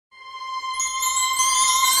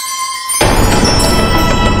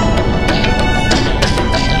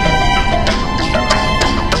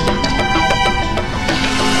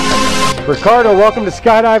Ricardo, welcome to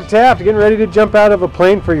Skydive Taft. Getting ready to jump out of a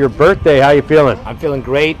plane for your birthday. How you feeling? I'm feeling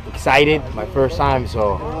great, excited. My first time,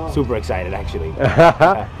 so super excited actually.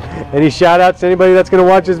 Any shout outs to anybody that's going to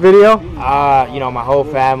watch this video? You know, my whole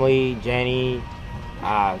family, Jenny,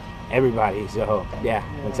 everybody. So yeah,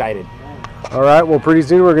 I'm excited. All right, well pretty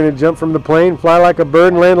soon we're going to jump from the plane, fly like a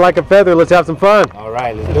bird and land like a feather. Let's have some fun. All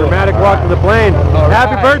right, let's do it. Dramatic walk to the plane.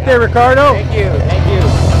 Happy birthday, Ricardo. Thank you, thank you.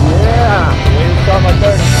 Yeah. Way to start my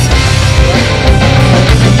birthday.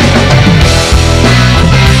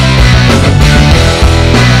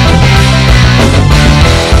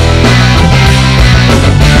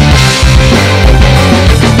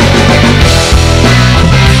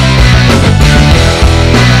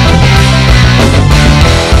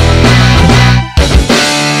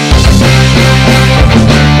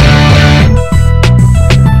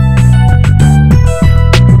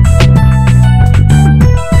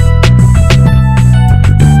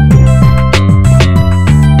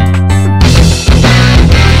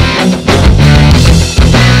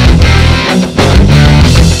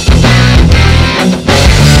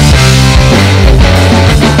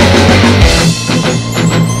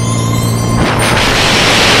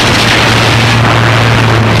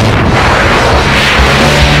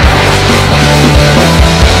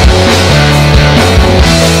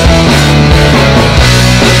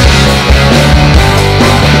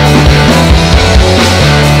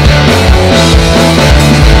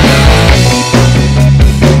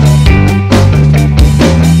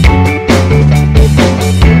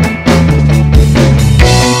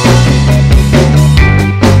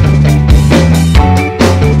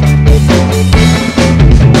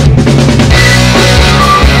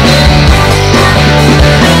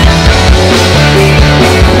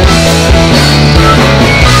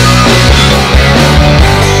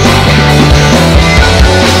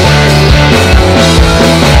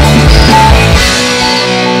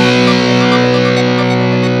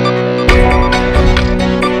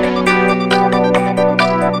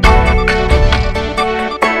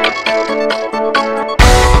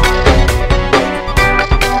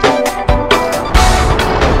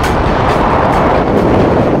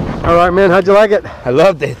 All right, man, how'd you like it? I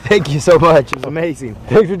loved it. Thank you so much. It was amazing.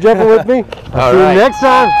 Thanks for jumping with me. All See right. you next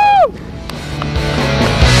time.